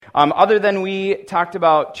other than we talked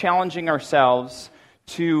about challenging ourselves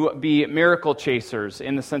to be miracle chasers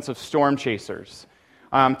in the sense of storm chasers,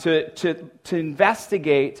 to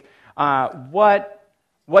investigate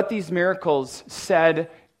what these miracles said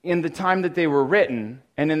in the time that they were written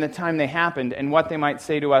and in the time they happened and what they might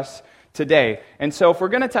say to us today. And so if we're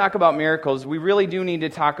going to talk about miracles, we really do need to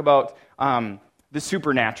talk about the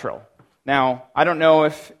supernatural. Now, I don't know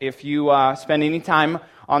if you spend any time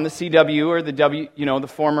on the CW or the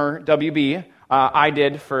former WB. I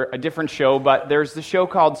did for a different show, but there's the show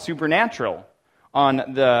called Supernatural on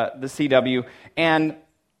the CW, and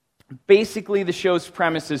basically the show's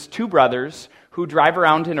premise is two brothers who drive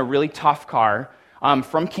around in a really tough car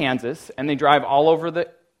from Kansas, and they drive all over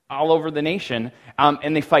the nation,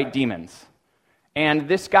 and they fight demons. And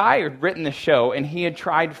this guy had written the show, and he had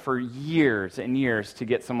tried for years and years to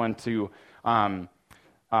get someone to,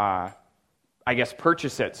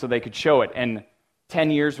 purchase it so they could show it. And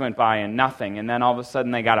 10 years went by and nothing. And then all of a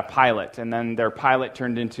sudden they got a pilot. And then their pilot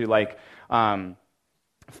turned into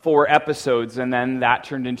 4 episodes. And then that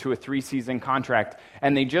turned into a 3-season contract.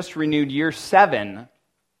 And they just renewed year 7.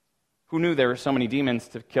 Who knew there were so many demons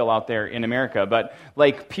to kill out there in America? But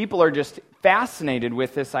people are just fascinated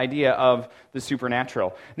with this idea of the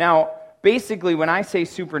supernatural. Now, basically, when I say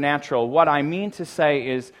supernatural, what I mean to say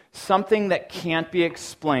is something that can't be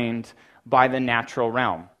explained by the natural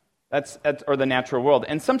realm, or the natural world.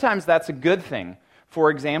 And sometimes that's a good thing.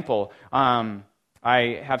 For example,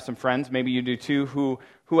 I have some friends, maybe you do too,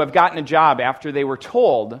 who have gotten a job after they were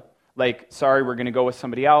told, sorry, we're going to go with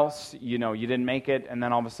somebody else, you didn't make it, and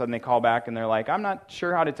then all of a sudden they call back and they're like, I'm not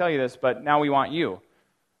sure how to tell you this, but now we want you.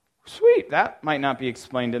 Sweet, that might not be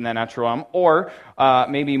explained in the natural realm. Or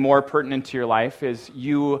maybe more pertinent to your life is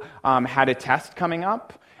you had a test coming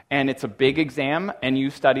up, and it's a big exam, and you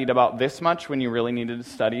studied about this much when you really needed to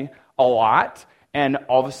study a lot, and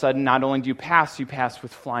all of a sudden, not only do you pass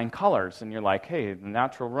with flying colors, and you're like, hey, the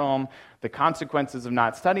natural realm, the consequences of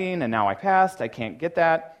not studying, and now I passed, I can't get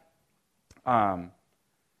that.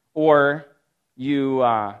 Or you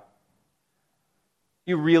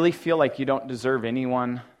really feel like you don't deserve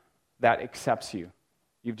anyone that accepts you.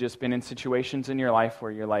 You've just been in situations in your life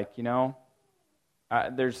where you're like, I'm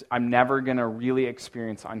never going to really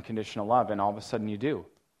experience unconditional love, and all of a sudden you do.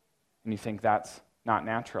 And you think that's not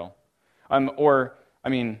natural. Kind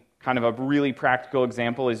of a really practical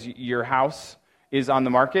example is your house is on the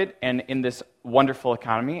market and in this wonderful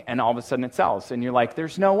economy, and all of a sudden it sells. And you're like,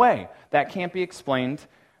 there's no way. That can't be explained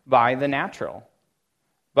by the natural.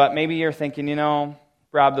 But maybe you're thinking,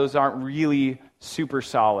 Rob, those aren't really super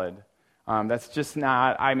solid. That's just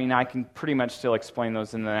not, I can pretty much still explain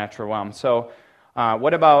those in the natural realm. So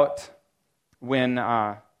what about when,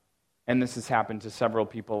 and this has happened to several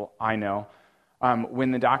people I know,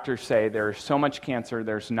 when the doctors say there's so much cancer,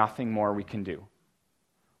 there's nothing more we can do.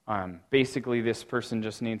 Basically, this person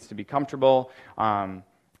just needs to be comfortable,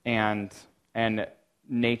 and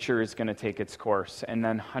nature is going to take its course. And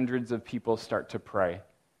then hundreds of people start to pray.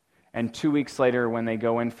 And 2 weeks later, when they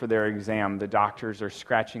go in for their exam, the doctors are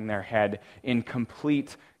scratching their head in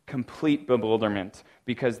complete bewilderment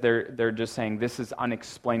because they're just saying, this is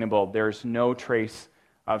unexplainable. There's no trace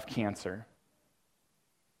of cancer.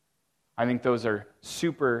 I think those are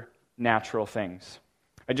supernatural things.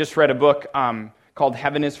 I just read a book called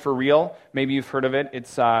Heaven is for Real. Maybe you've heard of it.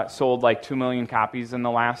 It's sold 2 million copies in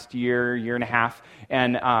the last year and a half.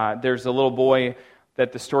 And there's a little boy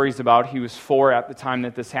that the story's about. He was 4 at the time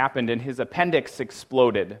that this happened, and his appendix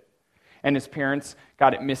exploded. And his parents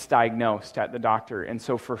got it misdiagnosed at the doctor. And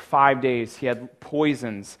so for 5 days, he had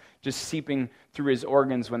poisons just seeping through his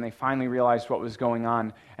organs when they finally realized what was going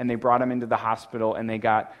on. And they brought him into the hospital, and they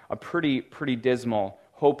got a pretty dismal,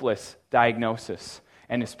 hopeless diagnosis.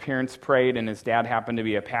 And his parents prayed, and his dad happened to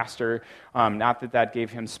be a pastor. Not that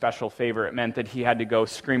gave him special favor. It meant that he had to go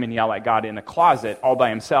scream and yell at God in a closet all by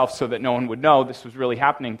himself so that no one would know this was really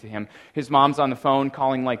happening to him. His mom's on the phone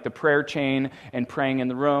calling the prayer chain and praying in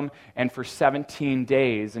the room. And for 17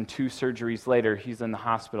 days and 2 surgeries later, he's in the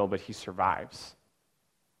hospital, but he survives.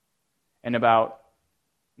 And about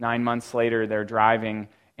 9 months later, they're driving,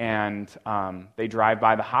 and they drive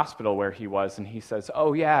by the hospital where he was, and he says,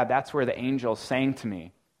 oh yeah, that's where the angel sang to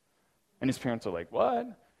me. And his parents are like, what?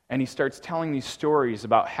 And he starts telling these stories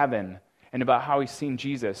about heaven, and about how he's seen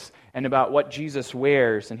Jesus, and about what Jesus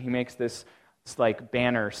wears, and he makes this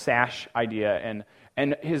banner, sash idea,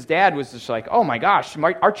 and his dad was just like, oh my gosh,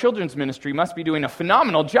 our children's ministry must be doing a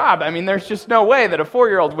phenomenal job. There's just no way that a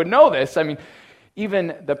 4-year-old would know this.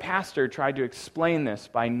 Even the pastor tried to explain this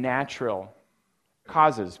by natural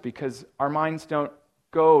causes, because our minds don't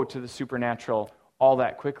go to the supernatural all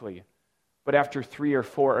that quickly. But after 3 or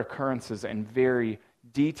 4 occurrences and very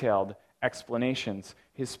detailed explanations,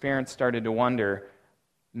 his parents started to wonder,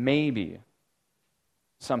 maybe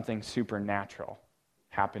something supernatural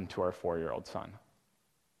happened to our 4-year-old son.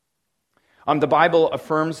 The Bible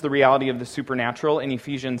affirms the reality of the supernatural. In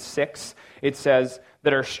Ephesians 6, it says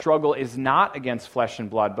that our struggle is not against flesh and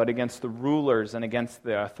blood, but against the rulers and against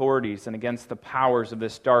the authorities and against the powers of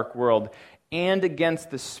this dark world and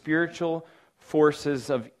against the spiritual forces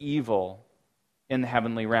of evil in the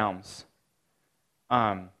heavenly realms.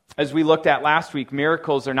 As we looked at last week,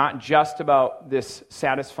 miracles are not just about this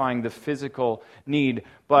satisfying the physical need,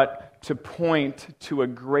 but to point to a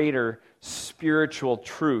greater spiritual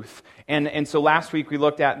truth. And so last week we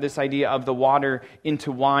looked at this idea of the water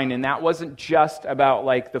into wine, and that wasn't just about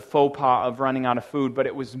like the faux pas of running out of food, but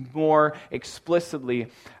it was more explicitly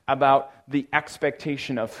about the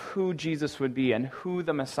expectation of who Jesus would be and who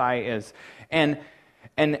the Messiah is. And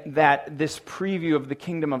that this preview of the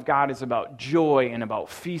kingdom of God is about joy and about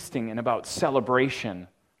feasting and about celebration.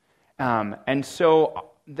 And so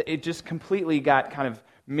it just completely got kind of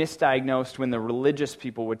misdiagnosed when the religious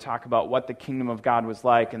people would talk about what the kingdom of God was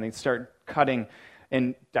like, and they'd start cutting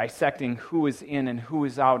and dissecting who is in and who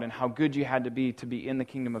is out and how good you had to be in the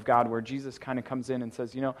kingdom of God, where Jesus kind of comes in and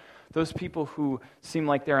says, those people who seem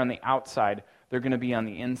like they're on the outside, they're going to be on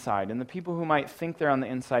the inside. And the people who might think they're on the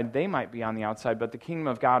inside, they might be on the outside. But the kingdom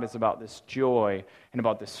of God is about this joy and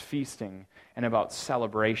about this feasting and about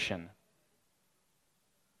celebration.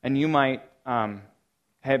 And you might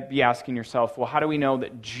be asking yourself, well, how do we know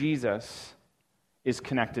that Jesus is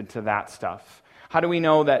connected to that stuff? How do we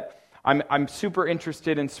know that I'm super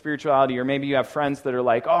interested in spirituality? Or maybe you have friends that are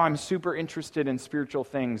like, oh, I'm super interested in spiritual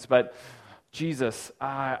things, but Jesus,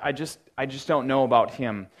 I just don't know about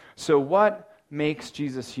him. So what makes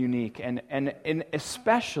Jesus unique? And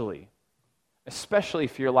especially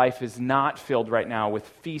if your life is not filled right now with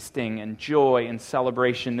feasting and joy and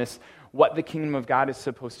celebration, what the kingdom of God is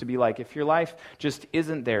supposed to be like. If your life just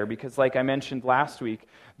isn't there, because like I mentioned last week,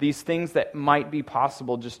 these things that might be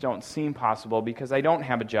possible just don't seem possible because I don't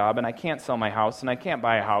have a job and I can't sell my house and I can't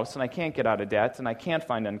buy a house and I can't get out of debt and I can't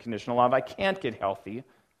find unconditional love, I can't get healthy.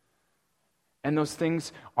 And those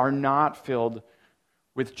things are not filled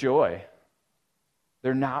with joy.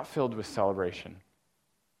 They're not filled with celebration.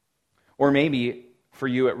 Or maybe for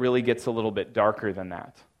you it really gets a little bit darker than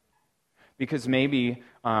that. Because maybe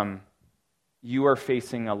you are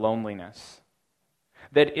facing a loneliness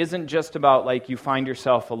that isn't just about like you find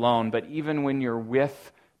yourself alone, but even when you're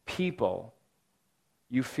with people,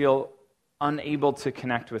 you feel unable to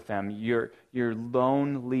connect with them. You're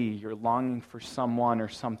lonely. You're longing for someone or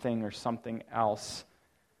something else,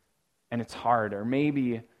 and it's hard. Or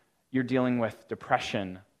maybe you're dealing with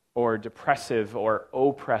depression or depressive or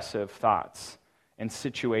oppressive thoughts and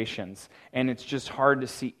situations, and it's just hard to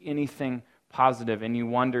see anything positive, and you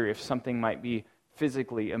wonder if something might be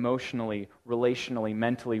physically, emotionally, relationally,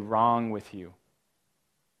 mentally wrong with you.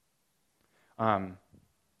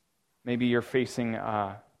 Maybe you're facing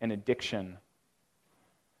an addiction,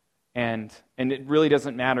 and it really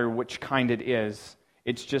doesn't matter which kind it is.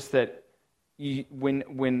 It's just that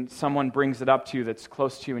when someone brings it up to you that's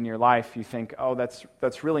close to you in your life, you think, oh,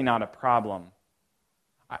 that's really not a problem.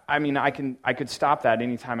 I mean, I could stop that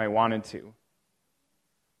anytime I wanted to.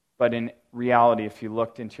 But in reality, if you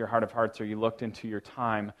looked into your heart of hearts or you looked into your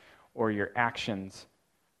time or your actions,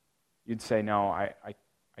 you'd say, no, I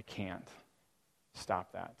can't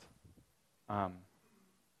stop that.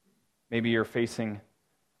 Maybe you're facing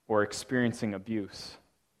or experiencing abuse,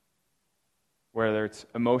 whether it's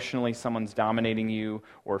emotionally someone's dominating you,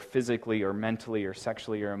 or physically or mentally or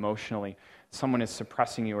sexually or emotionally, someone is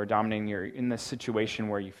suppressing you or dominating you. You're in this situation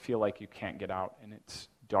where you feel like you can't get out, and it's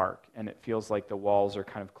dark, and it feels like the walls are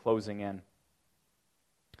kind of closing in.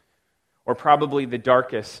 Or probably the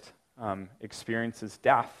darkest experience is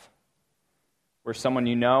death, where someone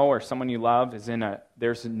you know or someone you love is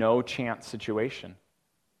there's a no chance situation.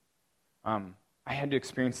 I had to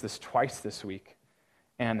experience this twice this week,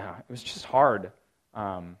 and it was just hard.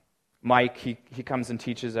 Mike, he comes and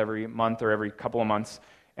teaches every month or every couple of months,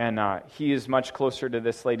 and he is much closer to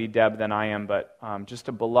this lady Deb than I am, but just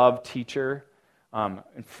a beloved teacher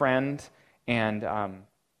and friend, and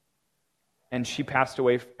she passed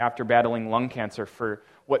away after battling lung cancer for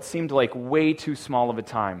what seemed like way too small of a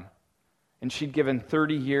time. And she'd given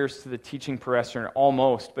 30 years to the teaching profession,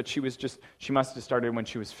 almost, but she must have started when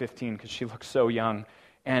she was 15 because she looked so young.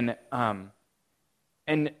 And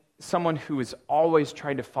someone who has always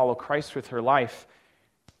tried to follow Christ with her life,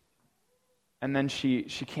 and then she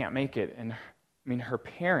can't make it. And I mean, her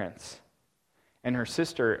parents and her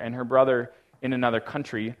sister and her brother in another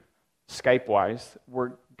country Skype-wise,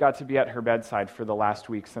 got to be at her bedside for the last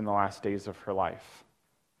weeks and the last days of her life.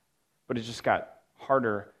 But it just got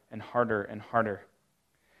harder and harder and harder.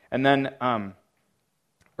 And then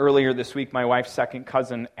earlier this week, my wife's second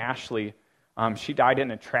cousin, Ashley, she died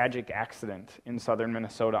in a tragic accident in southern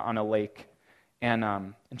Minnesota on a lake.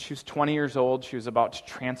 And she was 20 years old. She was about to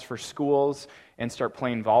transfer schools and start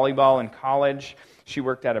playing volleyball in college. She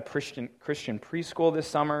worked at a Christian preschool this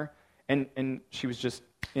summer. And she was just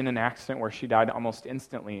in an accident where she died almost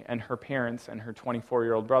instantly. And her parents and her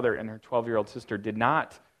 24-year-old brother and her 12-year-old sister did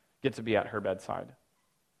not get to be at her bedside.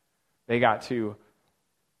 They got to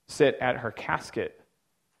sit at her casket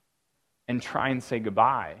and try and say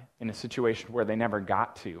goodbye in a situation where they never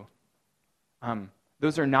got to.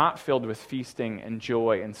 Those are not filled with feasting and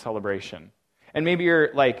joy and celebration. And maybe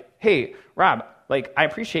you're like, hey, Rob, I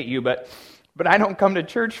appreciate you, but I don't come to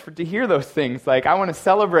church to hear those things. I want to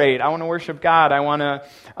celebrate. I want to worship God. I want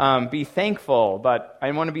to be thankful, but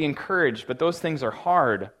I want to be encouraged. But those things are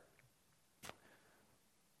hard.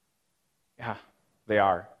 Yeah, they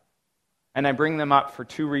are. And I bring them up for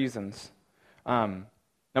two reasons.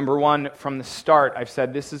 Number one, from the start, I've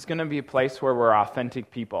said this is going to be a place where we're authentic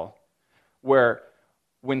people. Where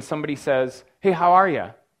when somebody says, hey, how are you?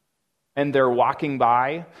 And they're walking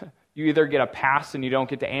by, you either get a pass and you don't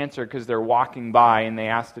get to answer because they're walking by and they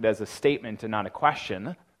asked it as a statement and not a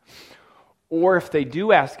question. Or if they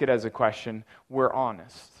do ask it as a question, we're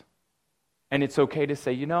honest. And it's okay to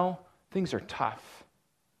say, things are tough.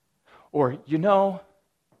 Or,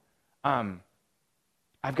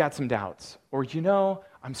 I've got some doubts. Or,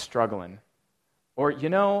 I'm struggling. Or,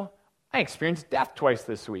 I experienced death twice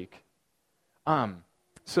this week.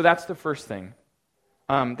 So that's the first thing.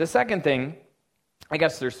 The second thing, I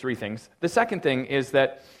guess there's three things. The second thing is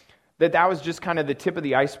that was just kind of the tip of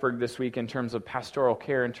the iceberg this week in terms of pastoral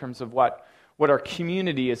care, in terms of what our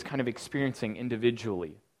community is kind of experiencing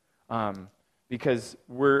individually. Because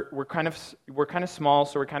we're kind of small,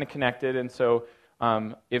 so we're kind of connected, and so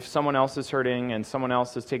if someone else is hurting and someone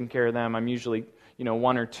else is taking care of them, I'm usually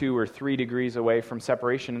 1 or 2 or 3 degrees away from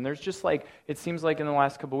separation. And there's just it seems like in the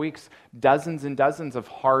last couple of weeks, dozens and dozens of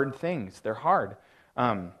hard things. They're hard.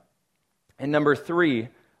 And number 3,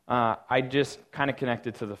 I just kind of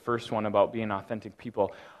connected to the first one about being authentic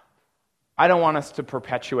people. I don't want us to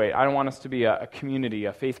perpetuate. I don't want us to be a community,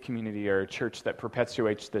 a faith community or a church that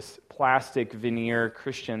perpetuates this plastic veneer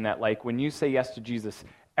Christian that when you say yes to Jesus,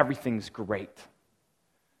 everything's great.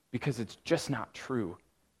 Because it's just not true.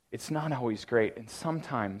 It's not always great, and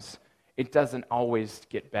sometimes it doesn't always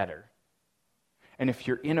get better. And if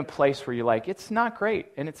you're in a place where you're it's not great,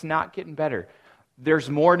 and it's not getting better, there's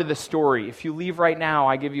more to the story. If you leave right now,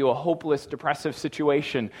 I give you a hopeless, depressive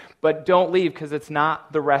situation, but don't leave because it's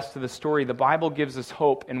not the rest of the story. The Bible gives us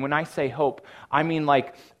hope, and when I say hope, I mean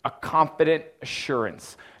a confident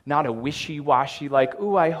assurance, not a wishy-washy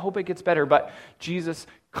ooh, I hope it gets better, but Jesus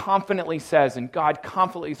confidently says, and God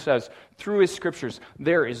confidently says through His Scriptures,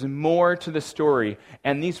 there is more to the story.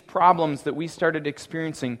 And these problems that we started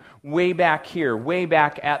experiencing way back here, way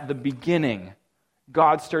back at the beginning,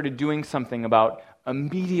 God started doing something about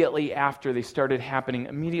immediately after they started happening,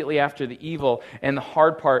 immediately after the evil and the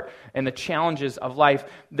hard part and the challenges of life,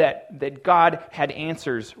 that God had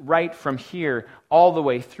answers right from here all the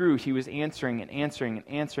way through. He was answering and answering and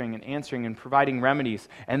answering and answering and providing remedies.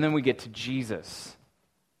 And then we get to Jesus.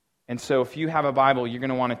 And so if you have a Bible, you're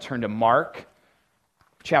going to want to turn to Mark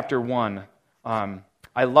chapter 1.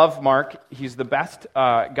 I love Mark. He's the best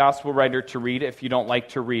gospel writer to read if you don't like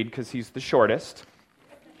to read because he's the shortest.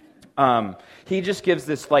 He just gives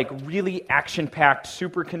this really action-packed,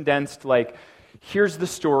 super condensed, here's the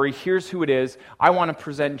story, here's who it is. I want to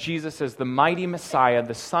present Jesus as the mighty Messiah,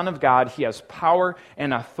 the Son of God. He has power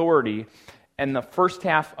and authority. And the first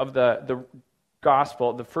half of the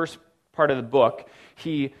gospel, the first part of the book,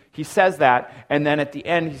 he says that, and then at the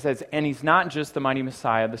end he says, and he's not just the mighty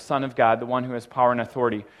Messiah, the Son of God, the one who has power and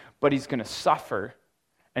authority, but he's going to suffer,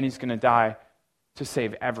 and he's going to die to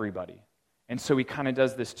save everybody. And so he kind of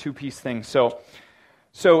does this two-piece thing. So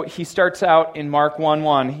he starts out in Mark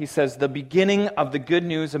 1:1. He says, the beginning of the good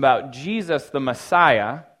news about Jesus, the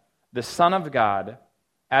Messiah, the Son of God,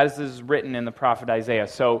 as is written in the prophet Isaiah.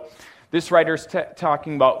 So this writer's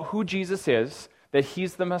talking about who Jesus is, that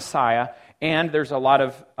he's the Messiah, and there's a lot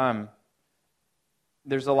of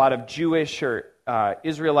Jewish or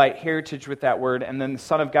Israelite heritage with that word, and then the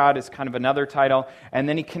Son of God is kind of another title, and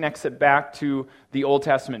then he connects it back to the Old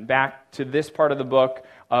Testament, back to this part of the book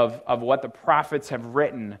of what the prophets have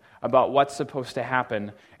written about what's supposed to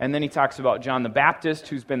happen. And then he talks about John the Baptist,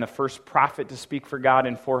 who's been the first prophet to speak for God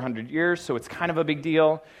in 400 years, so it's kind of a big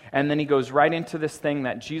deal. And then he goes right into this thing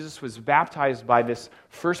that Jesus was baptized by this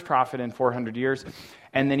first prophet in 400 years,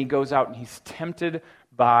 and then he goes out and he's tempted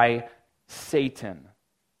by Satan.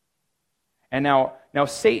 And now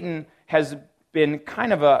Satan has been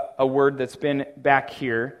kind of a word that's been back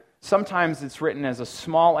here. Sometimes it's written as a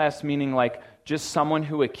small s, meaning like just someone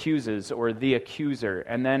who accuses, or the accuser.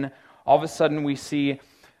 And then all of a sudden we see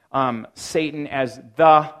Satan as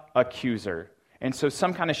the accuser. And so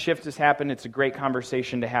some kind of shift has happened. It's a great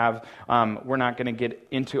conversation to have. We're not going to get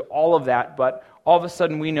into all of that, but all of a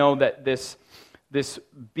sudden we know that this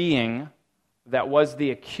being that was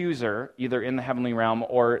the accuser, either in the heavenly realm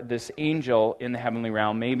or this angel in the heavenly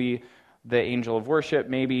realm, maybe the angel of worship,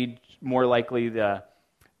 maybe more likely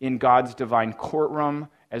in God's divine courtroom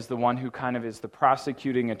as the one who kind of is the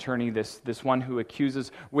prosecuting attorney, this one who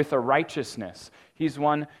accuses with a righteousness. He's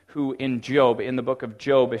one who in Job, in the book of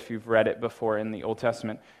Job, if you've read it before in the Old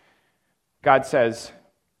Testament, God says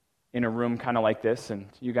in a room kind of like this, and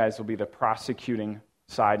you guys will be the prosecuting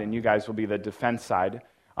side and you guys will be the defense side.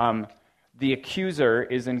 The accuser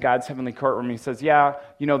is in God's heavenly courtroom. He says, yeah,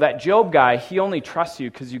 that Job guy, he only trusts you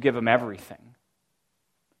because you give him everything.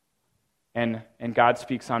 And God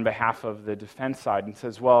speaks on behalf of the defense side and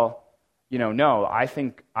says, well, no, I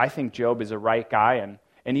think Job is a right guy,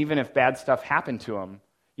 and even if bad stuff happened to him,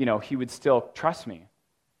 he would still trust me.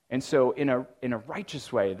 And so in a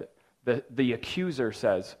righteous way, the accuser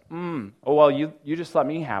says, you just let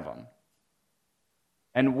me have him.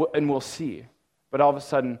 And we'll see. But all of a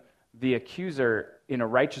sudden, the accuser, in a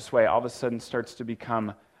righteous way, all of a sudden starts to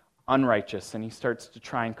become unrighteous, and he starts to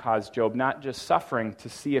try and cause Job not just suffering to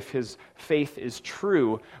see if his faith is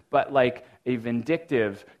true, but like a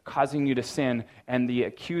vindictive, causing you to sin, and the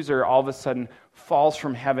accuser all of a sudden falls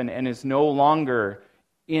from heaven and is no longer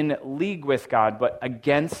in league with God, but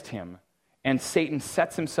against him. And Satan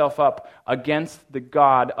sets himself up against the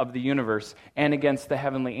God of the universe and against the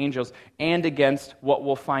heavenly angels and against what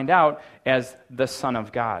we'll find out as the Son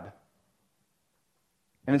of God.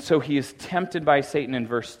 And so he is tempted by Satan in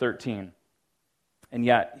verse 13, and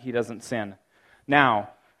yet he doesn't sin.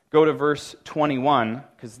 Now, go to verse 21,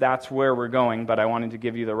 because that's where we're going, but I wanted to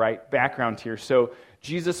give you the right background here. So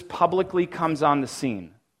Jesus publicly comes on the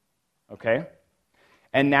scene, okay?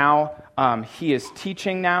 And now he is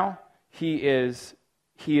teaching now. He is,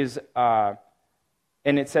 and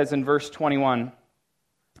it says in verse 21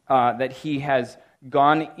 that he has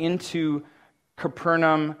gone into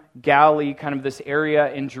Capernaum, Galilee, kind of this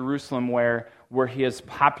area in Jerusalem where he has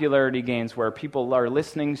popularity gains, where people are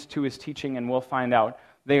listening to his teaching, and we'll find out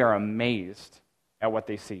they are amazed at what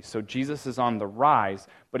they see. So Jesus is on the rise,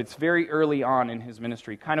 but it's very early on in his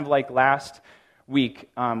ministry. Kind of like last week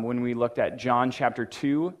when we looked at John chapter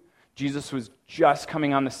 2, Jesus was just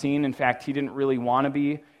coming on the scene. In fact, he didn't really want to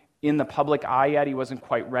be in the public eye yet. He wasn't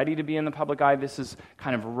quite ready to be in the public eye. This is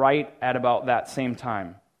kind of right at about that same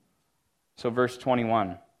time. So verse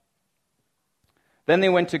 21. Then they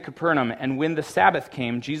went to Capernaum, and when the Sabbath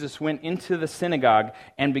came, Jesus went into the synagogue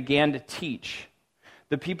and began to teach.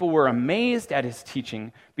 The people were amazed at his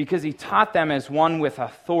teaching because he taught them as one with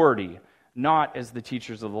authority, not as the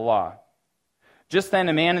teachers of the law. Just then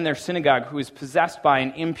a man in their synagogue who was possessed by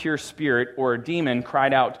an impure spirit or a demon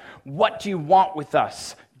cried out, "What do you want with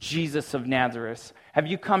us, Jesus of Nazareth? Have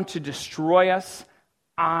you come to destroy us?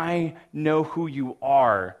 I know who you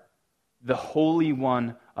are, the Holy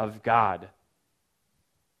One of God."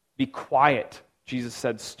 "Be quiet," Jesus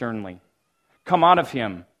said sternly. "Come out of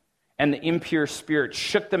him." And the impure spirit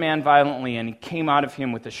shook the man violently, and he came out of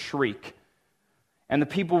him with a shriek. And the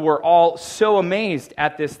people were all so amazed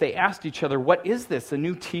at this, they asked each other, "What is this, a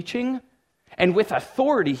new teaching?" And with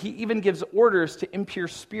authority, he even gives orders to impure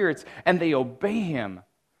spirits, and they obey him.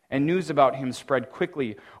 And news about him spread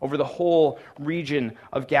quickly over the whole region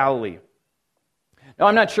of Galilee. Now,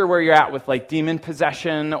 I'm not sure where you're at with like demon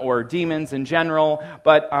possession or demons in general,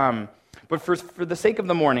 but for the sake of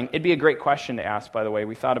the morning, it'd be a great question to ask, by the way.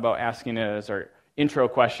 We thought about asking it as our intro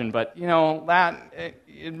question, but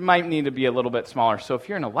it might need to be a little bit smaller. So if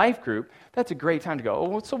you're in a life group, that's a great time to go,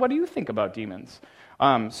 "Oh, so what do you think about demons?"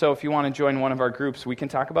 So if you want to join one of our groups, we can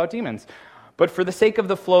talk about demons. But for the sake of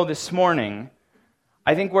the flow this morning,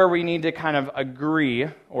 I think where we need to kind of agree,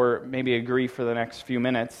 or maybe agree for the next few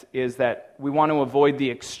minutes, is that we want to avoid the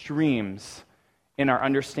extremes in our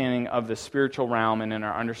understanding of the spiritual realm and in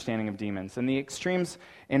our understanding of demons. And the extremes,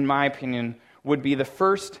 in my opinion, would be, the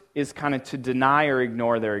first is kind of to deny or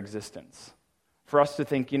ignore their existence. For us to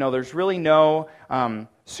think, there's really no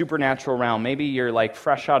supernatural realm. Maybe you're like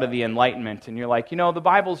fresh out of the Enlightenment and you're like, the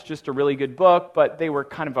Bible's just a really good book, but they were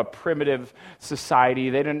kind of a primitive society.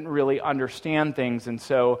 They didn't really understand things, and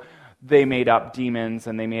so they made up demons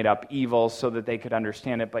and they made up evil so that they could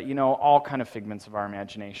understand it. But, all kind of figments of our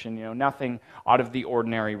imagination. Nothing out of the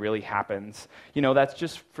ordinary really happens. That's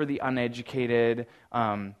just for the uneducated,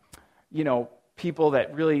 people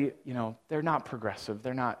that really, they're not progressive.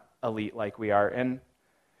 They're not elite like we are. And,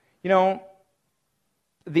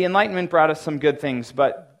 the Enlightenment brought us some good things,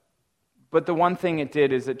 but the one thing it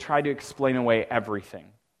did is it tried to explain away everything.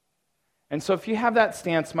 And so if you have that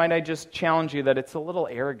stance, might I just challenge you that it's a little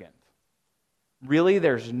arrogant. Really,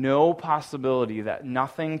 there's no possibility that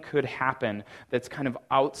nothing could happen that's kind of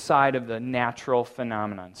outside of the natural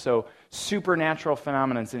phenomenon. So supernatural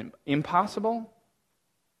phenomenon is impossible?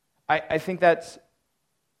 I think that's,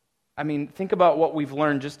 think about what we've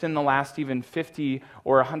learned just in the last even 50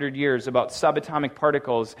 or 100 years about subatomic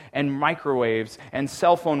particles and microwaves and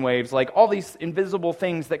cell phone waves, like all these invisible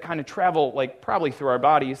things that kind of travel like probably through our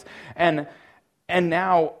bodies, and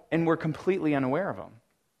we're completely unaware of them.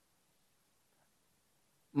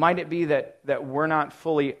 Might it be that we're not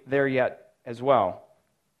fully there yet as well?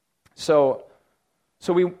 So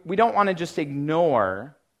we don't want to just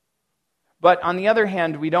ignore, but on the other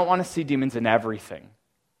hand, we don't want to see demons in everything.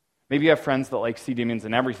 Maybe you have friends that like see demons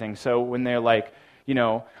in everything. So when they're like,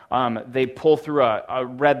 they pull through a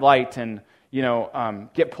red light and,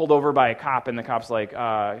 get pulled over by a cop, and the cop's like,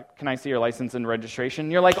 can I see your license and registration?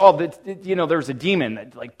 And you're like, there's a demon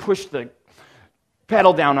that like pushed the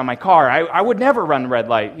pedal down on my car. I would never run red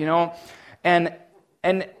light, and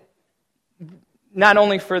not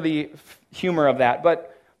only for the humor of that,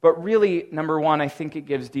 but really, number one, I think it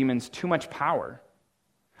gives demons too much power.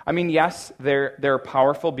 Yes, they're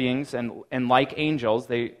powerful beings, and like angels,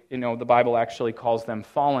 the Bible actually calls them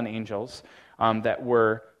fallen angels, that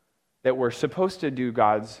were supposed to do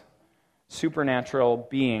God's supernatural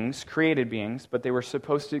beings, created beings, but they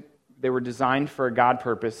were designed for a God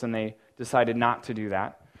purpose, and they decided not to do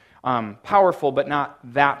that. Powerful, but not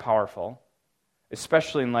that powerful,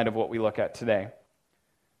 especially in light of what we look at today.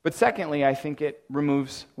 But secondly, I think it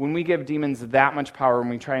removes, when we give demons that much power, when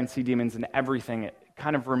we try and see demons in everything, it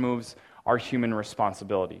kind of removes our human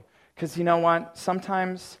responsibility. Because you know what?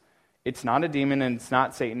 Sometimes it's not a demon and it's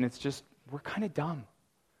not Satan, it's just, we're kind of dumb.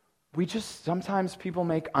 Sometimes people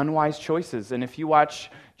make unwise choices. And if you watch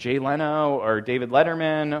Jay Leno or David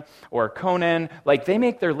Letterman or Conan, they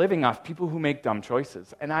make their living off people who make dumb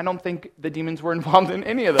choices. And I don't think the demons were involved in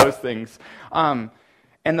any of those things. And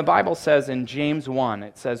the Bible says in James 1,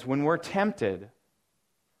 it says, when we're tempted,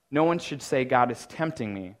 no one should say, God is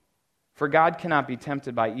tempting me. For God cannot be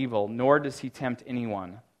tempted by evil, nor does he tempt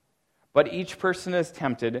anyone. But each person is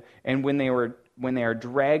tempted, and when they are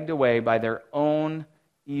dragged away by their own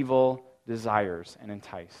evil desires and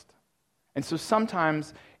enticed. And so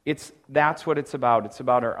sometimes that's what it's about. It's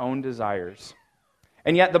about our own desires.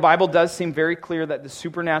 And yet the Bible does seem very clear that the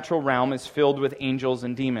supernatural realm is filled with angels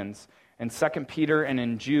and demons. In 2 Peter and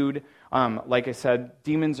in Jude, like I said,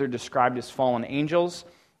 demons are described as fallen angels.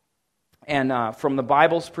 And from the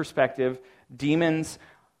Bible's perspective, demons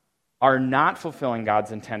are not fulfilling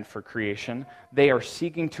God's intent for creation. They are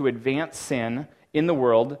seeking to advance sin in the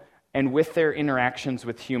world, and with their interactions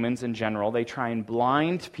with humans in general, they try and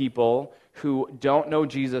blind people who don't know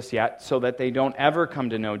Jesus yet so that they don't ever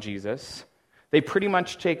come to know Jesus. They pretty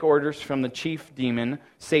much take orders from the chief demon,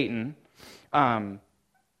 Satan.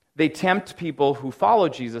 They tempt people who follow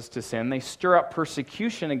Jesus to sin. They stir up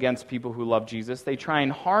persecution against people who love Jesus. They try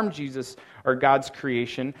and harm Jesus or God's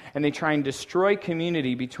creation, and they try and destroy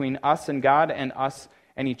community between us and God and us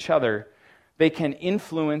and each other. They can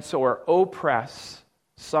influence or oppress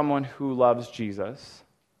someone who loves Jesus,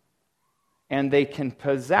 and they can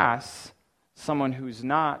possess someone who's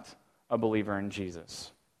not a believer in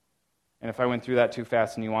Jesus. And if I went through that too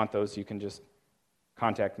fast and you want those, you can just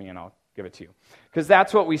contact me and I'll give it to you. Because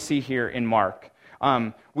that's what we see here in Mark.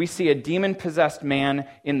 We see a demon-possessed man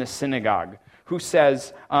in the synagogue who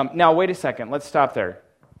says, now wait a second, let's stop there.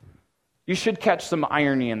 You should catch some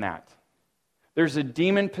irony in that. There's a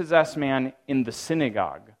demon-possessed man in the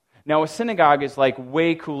synagogue. Now, a synagogue is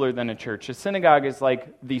way cooler than a church. A synagogue is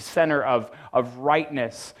the center of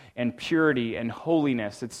rightness and purity and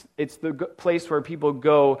holiness. It's the place where people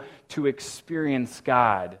go to experience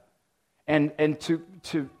God and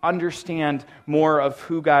to understand more of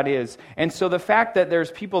who God is. And so the fact that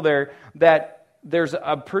there's people there, that there's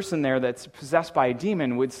a person there that's possessed by a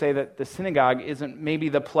demon would say that the synagogue isn't maybe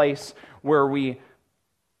the place where we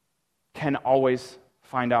can always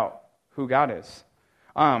find out who God is.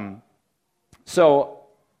 So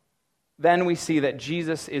then we see that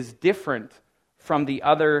Jesus is different from the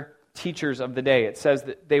other teachers of the day. It says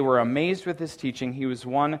that they were amazed with his teaching. He was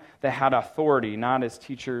one that had authority, not as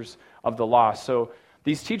teachers of the law. So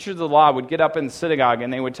these teachers of the law would get up in the synagogue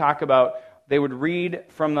and they would talk about, they would read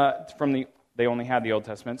from the they only had the Old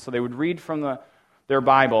Testament, so they would read from their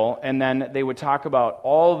Bible, and then they would talk about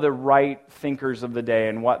all the right thinkers of the day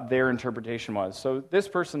and what their interpretation was. So this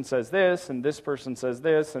person says this, and this person says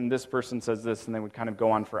this, and this person says this, and they would kind of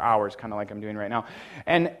go on for hours, kind of like I'm doing right now.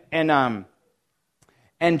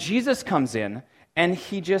 And Jesus comes in, and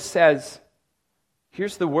he just says,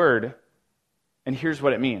 here's the word, and here's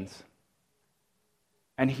what it means.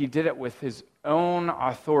 And he did it with his own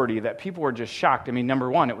authority that people were just shocked. I mean,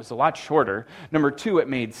 number one, it was a lot shorter. Number two, it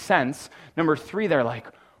made sense. Number three, they're like,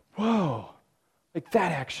 whoa, like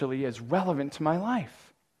that actually is relevant to my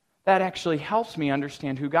life. That actually helps me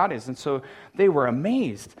understand who God is. And so they were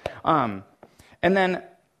amazed. And then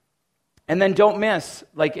don't miss,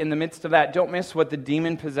 like in the midst of that, don't miss what the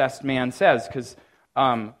demon-possessed man says, because,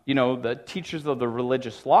 the teachers of the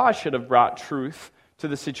religious law should have brought truth to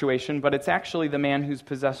the situation, but it's actually the man who's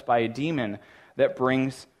possessed by a demon that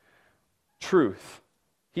brings truth.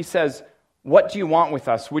 He says, "What do you want with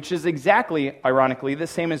us?" Which is exactly, ironically, the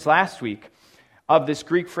same as last week, of this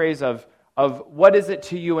Greek phrase of what is it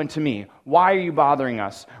to you and to me? Why are you bothering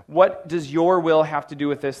us? What does your will have to do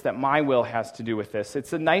with this that my will has to do with this?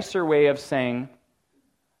 It's a nicer way of saying,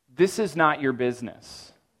 this is not your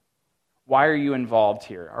business. Why are you involved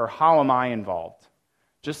here? Or how am I involved?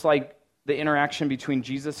 Just like the interaction between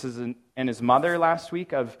Jesus and his mother last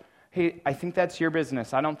week of, hey, I think that's your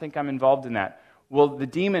business. I don't think I'm involved in that. Well, the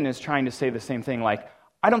demon is trying to say the same thing, like,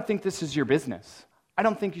 I don't think this is your business. I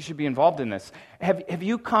don't think you should be involved in this. Have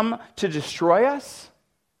you come to destroy us?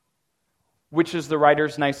 Which is the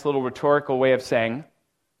writer's nice little rhetorical way of saying,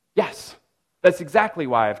 yes, that's exactly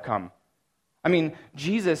why I've come. I mean,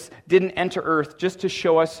 Jesus didn't enter earth just to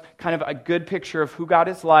show us kind of a good picture of who God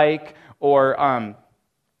is like, or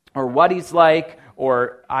what he's like,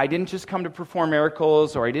 or I didn't just come to perform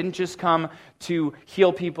miracles, or I didn't just come to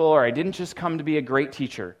heal people, or I didn't just come to be a great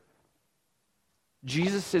teacher.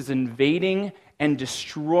 Jesus is invading and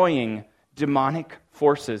destroying demonic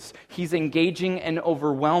forces. He's engaging and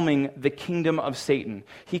overwhelming the kingdom of Satan.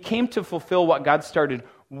 He came to fulfill what God started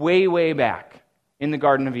way, way back in the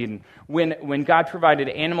Garden of Eden, when God provided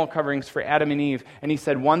animal coverings for Adam and Eve, and he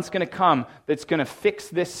said, one's going to come that's going to fix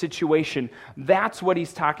this situation. That's what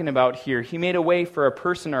he's talking about here. He made a way for a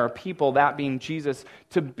person or a people, that being Jesus,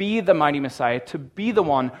 to be the mighty Messiah, to be the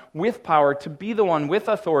one with power, to be the one with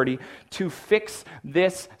authority, to fix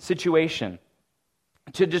this situation,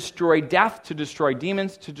 to destroy death, to destroy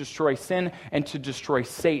demons, to destroy sin, and to destroy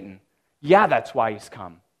Satan. Yeah, that's why he's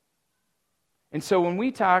come. And so when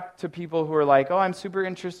we talk to people who are like, oh, I'm super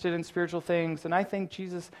interested in spiritual things, and I think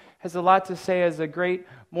Jesus has a lot to say as a great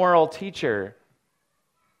moral teacher,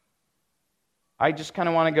 I just kind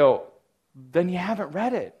of want to go, then you haven't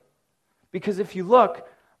read it. Because if you look,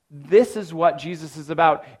 this is what Jesus is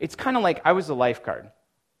about. It's kind of like I was a lifeguard,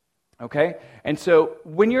 okay? And so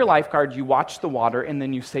when you're a lifeguard, you watch the water and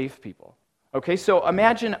then you save people, okay? So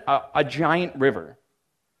imagine a giant river.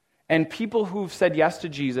 And people who've said yes to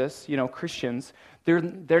Jesus, Christians,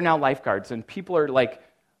 they're now lifeguards. And people are like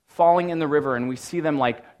falling in the river, and we see them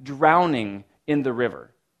like drowning in the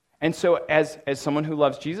river. And so as someone who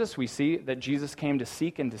loves Jesus, we see that Jesus came to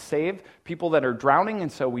seek and to save people that are drowning. And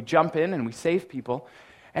so we jump in and we save people.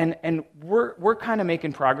 And we're kind of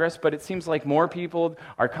making progress, but it seems like more people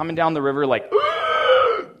are coming down the river like,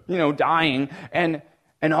 dying. And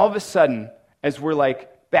all of a sudden, as we're like,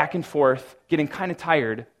 back and forth, getting kind of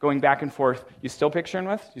tired, going back and forth. You still picturing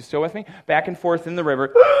with? You still with me? Back and forth in the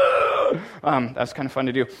river. That's kind of fun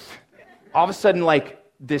to do. All of a sudden,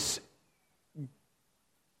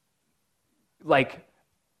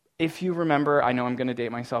 if you remember, I know I'm going to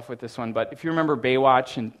date myself with this one, but if you remember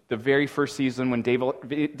Baywatch and the very first season when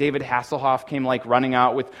David Hasselhoff came running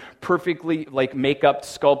out with perfectly makeup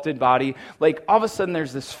sculpted body, all of a sudden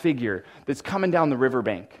there's this figure that's coming down the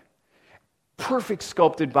riverbank. Perfect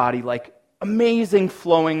sculpted body, amazing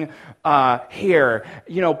flowing hair,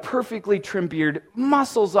 perfectly trimmed beard,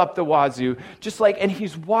 muscles up the wazoo, and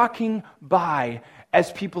he's walking by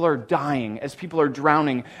as people are dying, as people are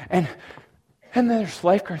drowning, and then there's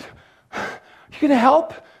lifeguards. You gonna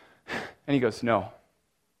help? And he goes, no.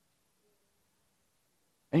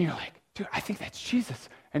 And you're like, dude, I think that's Jesus.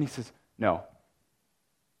 And he says, no.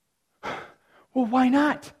 Well, why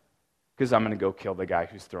not? Because I'm going to go kill the guy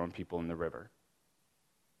who's throwing people in the river.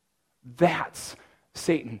 That's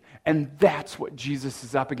Satan. And that's what Jesus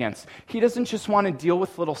is up against. He doesn't just want to deal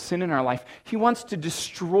with little sin in our life. He wants to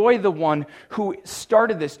destroy the one who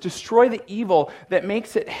started this, destroy the evil that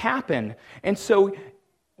makes it happen. And so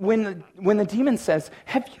when the demon says,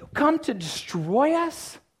 "Have you come to destroy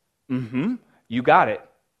us?" You got it.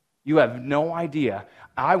 You have no idea.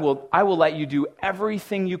 I will let you do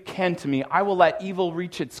everything you can to me. I will let evil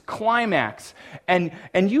reach its climax. And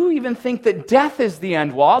you even think that death is the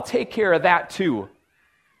end. Well, I'll take care of that too.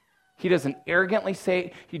 He doesn't arrogantly say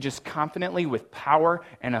it. He just confidently, with power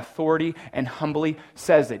and authority and humbly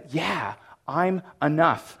says it. Yeah, I'm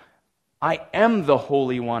enough. I am the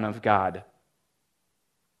Holy One of God.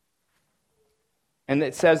 And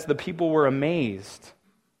it says the people were amazed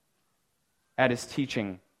at his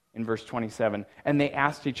teaching in verse 27. And they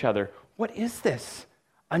asked each other, "What is this?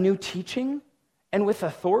 A new teaching? And with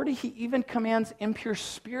authority he even commands impure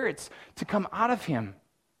spirits to come out of him."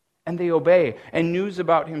 And they obey, and news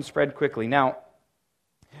about him spread quickly. Now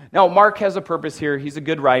Mark has a purpose here. He's a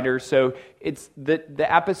good writer, so it's the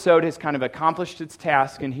episode has kind of accomplished its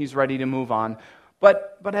task, and he's ready to move on.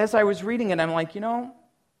 But as I was reading it, I'm like,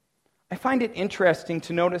 I find it interesting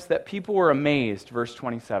to notice that people were amazed, verse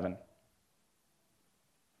 27.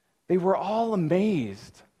 They were all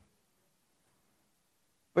amazed.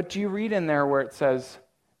 But do you read in there where it says,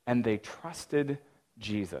 "And they trusted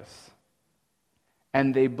Jesus"?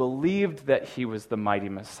 And they believed that he was the mighty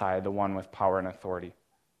Messiah, the one with power and authority.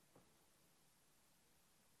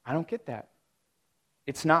 I don't get that.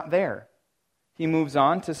 It's not there. He moves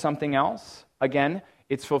on to something else. Again,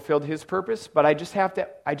 it's fulfilled his purpose, but I just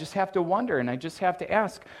have to wonder, and I just have to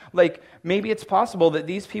ask, maybe it's possible that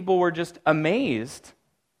these people were just amazed,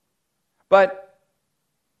 but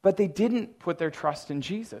they didn't put their trust in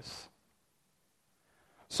Jesus.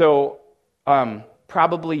 So,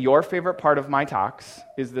 probably your favorite part of my talks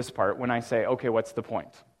is this part when I say, okay, what's the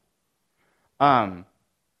point? Well,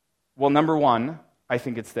 number one, I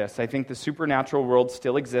think it's this. I think the supernatural world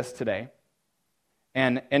still exists today.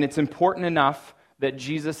 And it's important enough that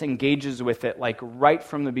Jesus engages with it right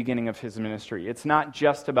from the beginning of his ministry. It's not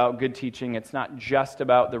just about good teaching. It's not just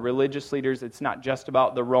about the religious leaders. It's not just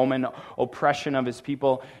about the Roman oppression of his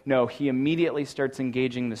people. No, he immediately starts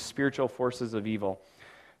engaging the spiritual forces of evil.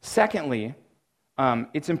 Secondly,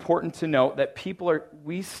 it's important to note that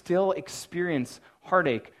we still experience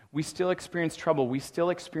heartache. We still experience trouble. We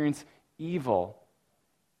still experience evil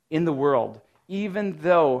in the world, even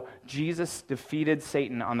though Jesus defeated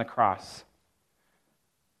Satan on the cross.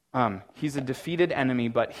 He's a defeated enemy,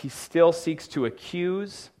 but he still seeks to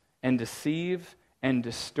accuse and deceive and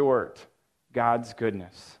distort God's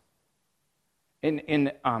goodness.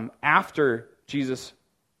 After Jesus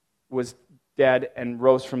was dead and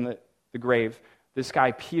rose from the grave, this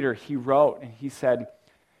guy, Peter, he wrote and he said,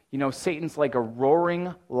 Satan's like a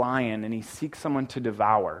roaring lion and he seeks someone to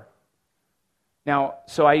devour. Now,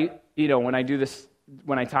 so when I do this,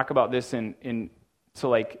 when I talk about this in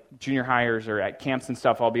junior hires or at camps and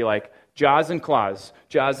stuff, I'll be like, jaws and claws,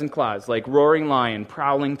 like roaring lion,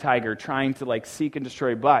 prowling tiger, trying to seek and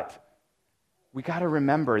destroy. But we got to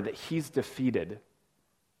remember that he's defeated.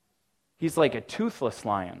 He's like a toothless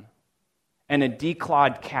lion and a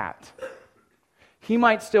declawed cat. He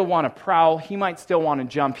might still want to prowl, he might still want to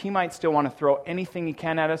jump, he might still want to throw anything he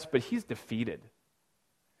can at us, but he's defeated.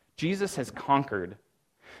 Jesus has conquered.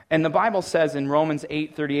 And the Bible says in Romans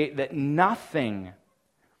 8:38 that nothing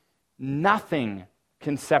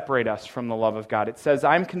can separate us from the love of God. It says,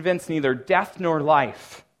 "I'm convinced neither death nor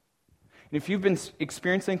life." And if you've been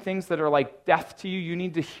experiencing things that are like death to you, you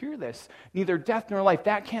need to hear this. Neither death nor life,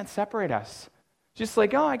 that can't separate us. Just I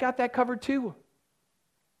got that covered too.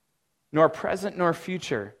 Nor present nor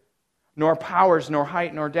future, nor powers, nor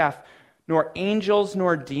height, nor depth, nor angels,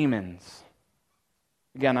 nor demons.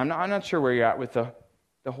 Again, I'm not sure where you're at with the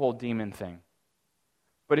whole demon thing.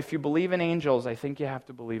 But if you believe in angels, I think you have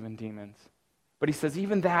to believe in demons. But he says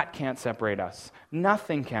even that can't separate us.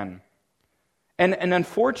 Nothing can. And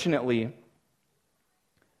unfortunately,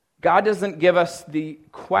 God doesn't give us the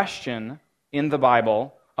question in the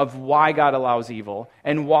Bible of why God allows evil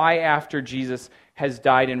and why after Jesus has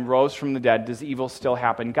died and rose from the dead does evil still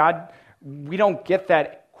happen. We don't get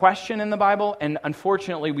that question in the Bible, and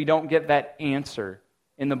unfortunately we don't get that answer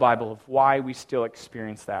in the Bible of why we still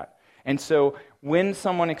experience that. And so when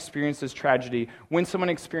someone experiences tragedy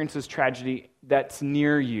that's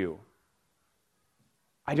near you,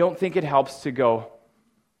 I don't think it helps to go,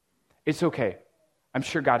 it's okay. I'm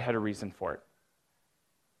sure God had a reason for it.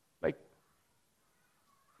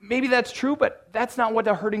 Maybe that's true, but that's not what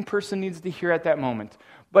a hurting person needs to hear at that moment.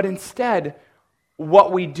 But instead,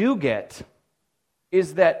 what we do get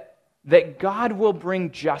is that that God will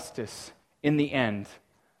bring justice in the end,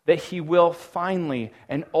 that he will finally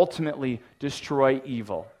and ultimately destroy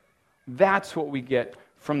evil. That's what we get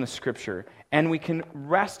from the Scripture. And we can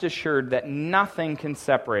rest assured that nothing can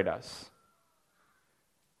separate us.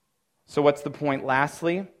 So what's the point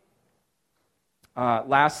lastly?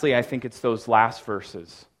 I think it's those last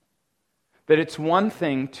verses. That it's one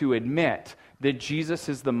thing to admit that Jesus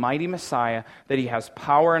is the mighty Messiah, that he has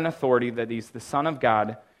power and authority, that he's the Son of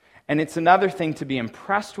God. And it's another thing to be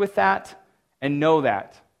impressed with that and know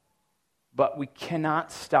that. But we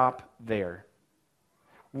cannot stop there.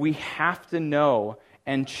 We have to know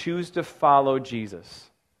and choose to follow Jesus.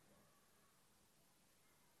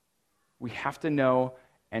 We have to know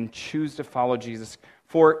and choose to follow Jesus.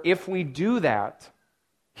 For if we do that,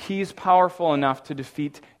 he's powerful enough to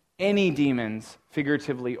defeat any demons,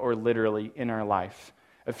 figuratively or literally, in our life.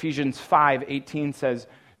 Ephesians 5:18 says,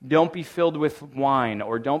 don't be filled with wine,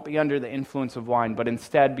 or don't be under the influence of wine, but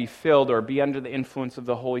instead be filled or be under the influence of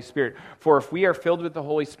the Holy Spirit. For if we are filled with the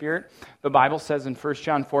Holy Spirit, the Bible says in 1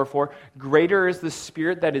 John 4:4, greater is the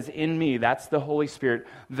Spirit that is in me, that's the Holy Spirit,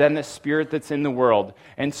 than the spirit that's in the world.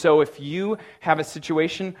 And so if you have a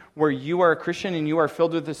situation where you are a Christian and you are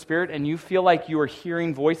filled with the Spirit and you feel like you are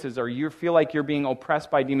hearing voices or you feel like you're being oppressed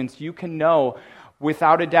by demons, you can know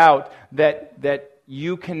without a doubt that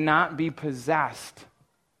you cannot be possessed.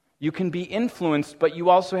 You can be influenced, but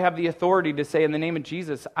you also have the authority to say, in the name of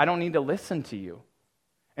Jesus, I don't need to listen to you.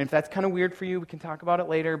 And if that's kind of weird for you, we can talk about it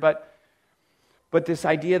later, but this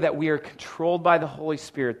idea that we are controlled by the Holy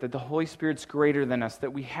Spirit, that the Holy Spirit's greater than us,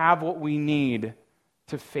 that we have what we need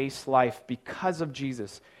to face life because of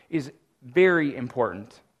Jesus is very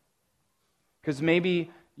important. Because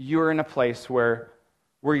maybe you're in a place where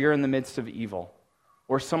you're in the midst of evil,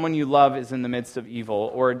 or someone you love is in the midst of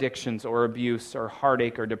evil, or addictions, or abuse, or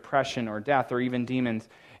heartache, or depression, or death, or even demons.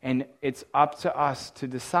 And it's up to us to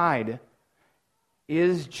decide,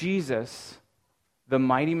 is Jesus the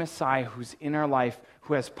mighty Messiah who's in our life,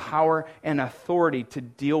 who has power and authority to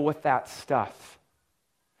deal with that stuff?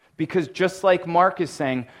 Because just like Mark is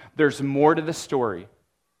saying, there's more to the story.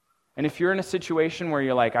 And if you're in a situation where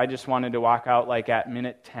you're like, I just wanted to walk out like at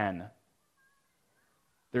minute 10,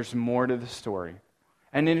 there's more to the story.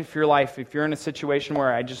 And then if you're in a situation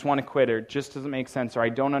where I just want to quit, or it just doesn't make sense, or I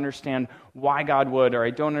don't understand why God would, or I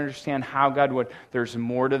don't understand how God would, there's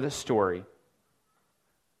more to the story.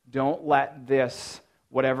 Don't let this,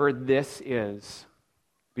 whatever this is,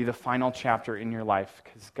 be the final chapter in your life,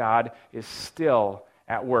 because God is still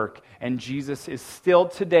at work, and Jesus is still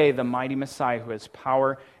today the mighty Messiah who has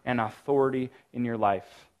power and authority in your life.